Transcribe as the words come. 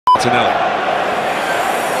Martinelli.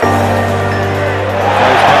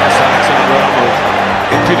 Goes past Alexander-Arnold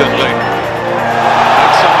impudently.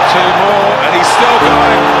 That's on two more, and he's still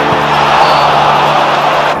going.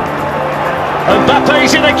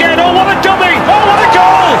 Mbappe's in again. Oh, what a dummy! Oh, what a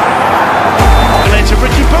goal! Later,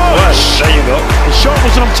 Ricky Bush. There you go. The shot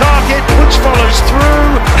was on target. Bush follows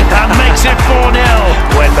through and makes it 4-0.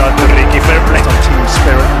 Well done to Ricky, fair play. On team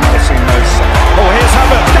spirit, I've seen those. Oh, here's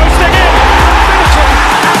Havertz. Ghosting in.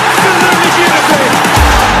 Absolutely beautiful.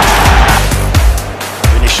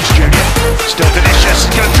 Vinicius Junior. Still Vinicius.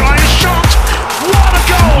 He's going to try his shot. What a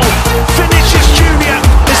goal! Vinicius Junior.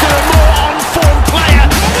 Is there a more on-form player?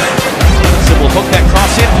 So we'll hook that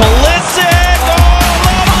cross in. Pulisic. Oh,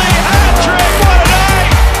 lovely hat-trick. What a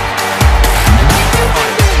night!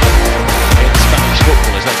 In Spanish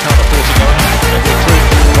football, as they can't afford to go out, they recruit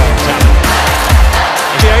foreign talent.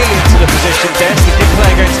 Alien to the position desk. He did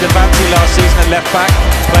play against Levante last season at left back.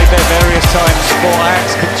 Played there various times for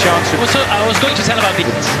Ajax. Good chance. I was going to tell about the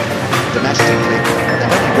domestically.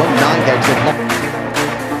 They've only won 9 games in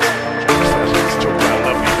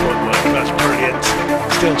Lovely footwork. That's brilliant.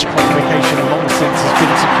 Still qualification long since has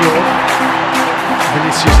been secured.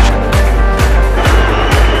 Vinicius.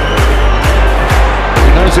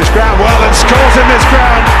 He knows this ground well and scores in this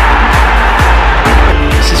ground.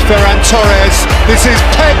 This is Ferran Torres, this is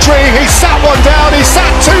Pedri, he sat one down, he sat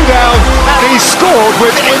two down, and he scored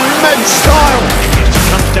with immense style.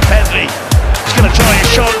 Comes to Pedri, he's going to try a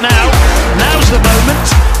shot now, now's the moment,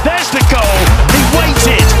 there's the goal, he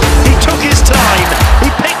waited, he took his time, he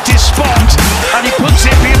picked his spot, and he puts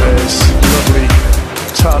it in. Lovely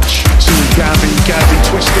touch to Gavi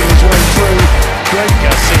twisting his way through, great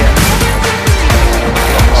Garcia.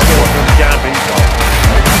 Still from Gavi,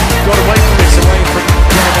 got away from this, away from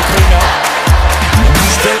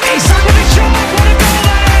still Isak with a shot, what a goal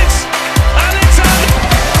that is! And it's out!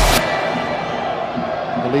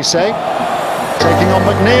 Elise taking on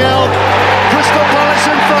McNeil, Crystal Palace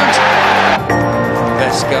in front.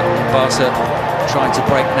 Vesca and Barca trying to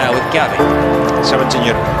break now with Gavi.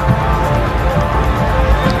 17-year.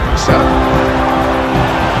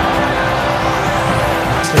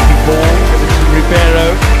 Slipping ball,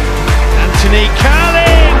 Ribeiro, Anthony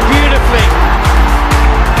Carling, beautifully.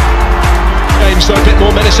 James, though, a bit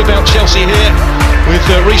more menace about Chelsea here with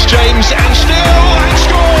Reece James, and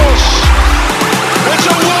scores! It's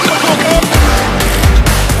a wonderful goal!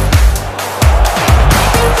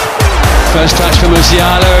 First touch for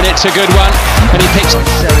Musiala, and it's a good one, and he picks...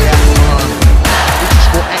 Serie A Milan. This is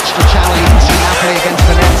for extra channel. You can see Napoli against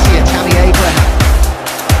Valencia. Tammy Abraham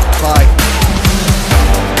by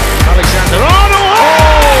Alexander-Arnold.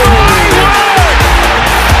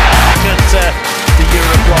 The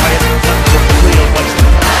Uruguayan, that's a real waste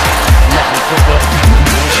of lovely football.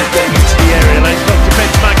 She's getting into the area, and he's got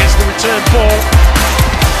defence back against the return ball.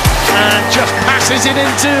 And just passes it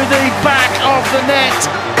into the back of the net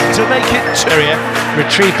to make it Area.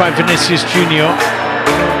 Retrieved by Vinicius Junior.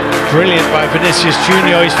 Brilliant by Vinicius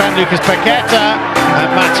Junior. He's found Lucas Paqueta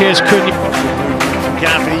and Matheus Cunha.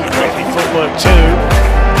 Gavi, lovely footwork too.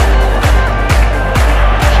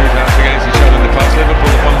 Shootouts against each other in the past. Liverpool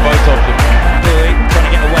have won both of them. Trying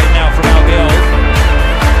to get away now from Albiol.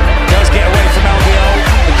 Does get away from Albiol.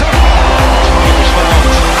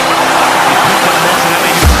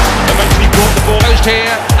 Eventually brought the ball out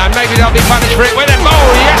here, and maybe they'll be punished for it with a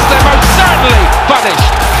goal. Yes, they're most certainly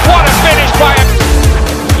punished. What a finish by him.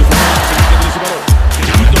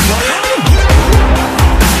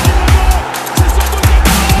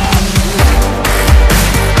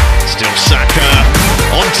 Still Saka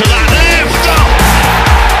onto that left.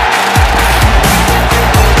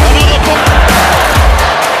 Another ball.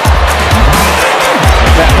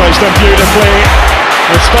 That plays them beautifully,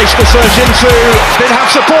 with space to surge into, did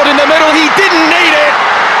have support in the middle, he didn't need it.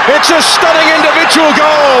 It's a stunning individual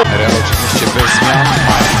goal. Real oczywiście bez zmian,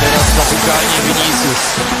 a teraz kapitalnie Vinicius.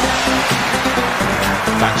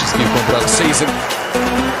 Tańczy z piłką brak season.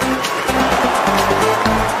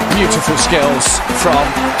 Beautiful skills from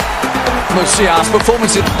Musiala's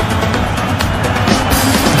performance.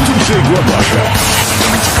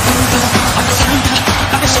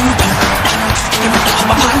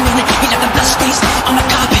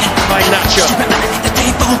 By Nacho.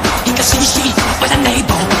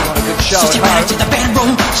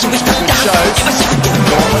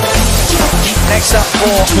 Next up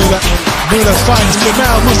for Mila finds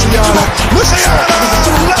Jamal Musiala. Musiala!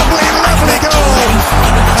 Lovely goal!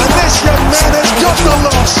 And this young man has got the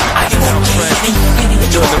loss.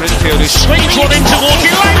 The midfield is Swings one in towards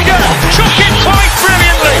Elanga. Took it quite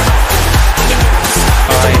brilliantly.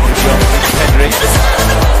 Pedri.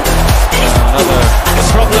 Another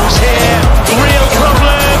problems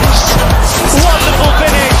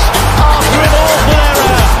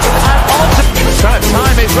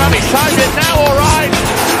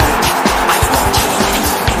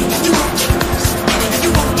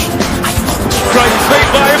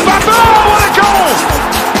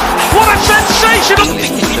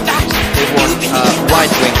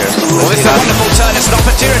Well, it's a wonderful turn. It's an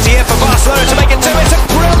opportunity here for Barcelona to make it 2. It's a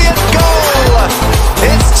brilliant goal.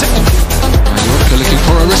 It's looking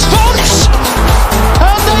for a response,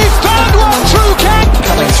 and they've found one through Kang.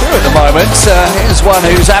 Coming through at the moment. Here's one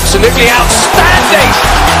who's absolutely outstanding.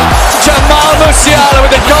 Jamal Musiala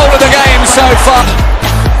with the goal of the game so far.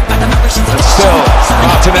 Still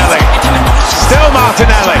Martinelli. Still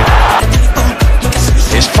Martinelli.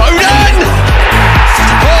 It's Foden!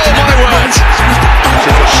 Oh my word! To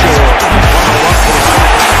the shore.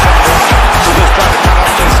 To just try to cut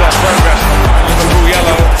off this progress. Liverpool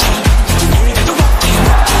yellow.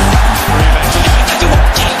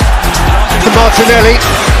 Martinelli.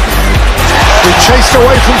 We chased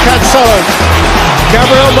away from Cancelo.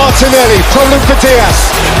 Gabriel Martinelli. Problem for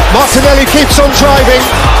Diaz. Martinelli keeps on driving.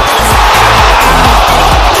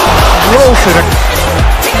 Rolls it.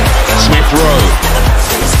 Smith Rowe.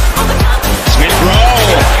 Smith Rowe.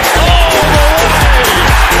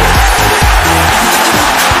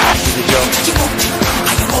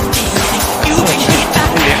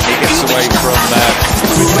 He gets away from that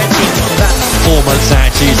 4 months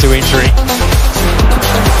out due to injury.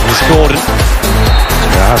 Here's Gordon.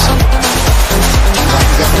 Yes.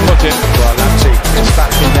 Put it. Well, Lamptey gets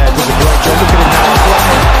back in there, does a great job. Look at him now.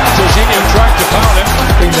 Jorginho tried to foul him.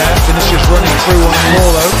 In there, Vinicius running through once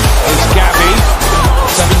more though. It's Gabby,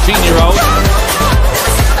 17-year-old.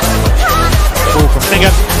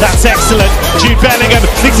 Bellingham, that's excellent. Jude Bellingham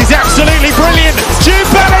thinks he's absolutely brilliant. Jude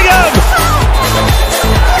Bellingham!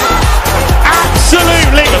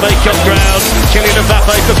 Absolutely! To make up ground. Kylian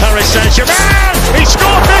Mbappe for Paris Saint-Germain. He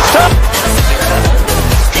scored this time.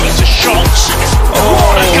 It's a shot.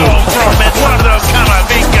 What a goal from Eduardo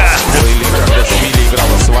Camavinga.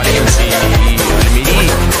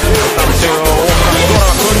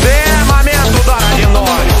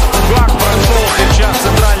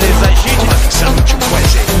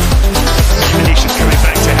 Vinicius coming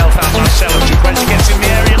back to help out Marcelo. Chukwueze gets in the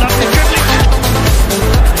area. Lovely dribbling.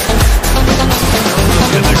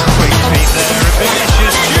 Look at the quick feet there.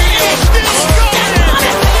 Vinicius Junior still scoring.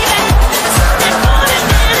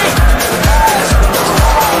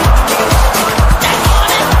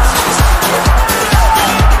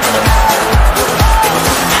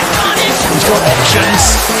 He's got options.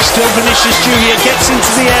 Still Vinicius Junior gets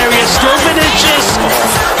into the area. Still Vinicius.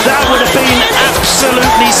 That would have been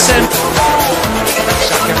absolutely sent.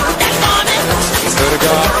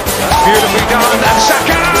 Beautifully done, and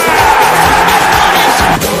Saka!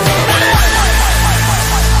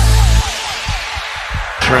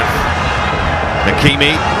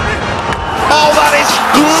 Hakimi. Oh, that is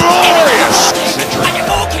glorious!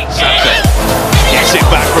 Saka gets it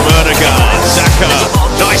back from Erdogan. Saka,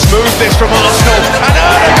 nice move this from Arsenal, and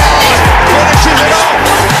Erdogan finishes it off!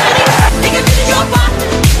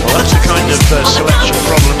 Well, that's the kind of selection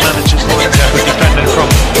problem managers like to have a defender from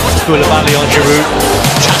Koulibaly on Giroud.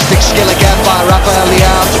 Fantastic skill again by Rafael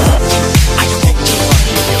Leao.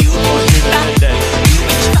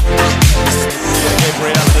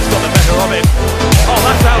 Gabriel has got the better of him. Oh,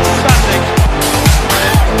 that's outstanding.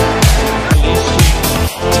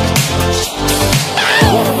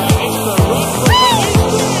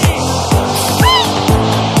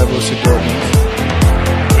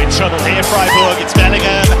 We're in trouble here, Freiburg. It's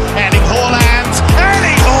Bellingham, Erling Haaland.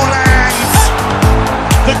 Erling Haaland!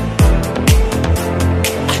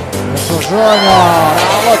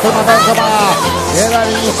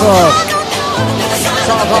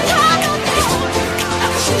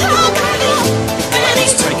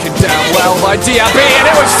 It's taken down well by Diaby, and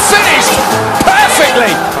it was finished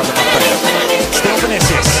perfectly.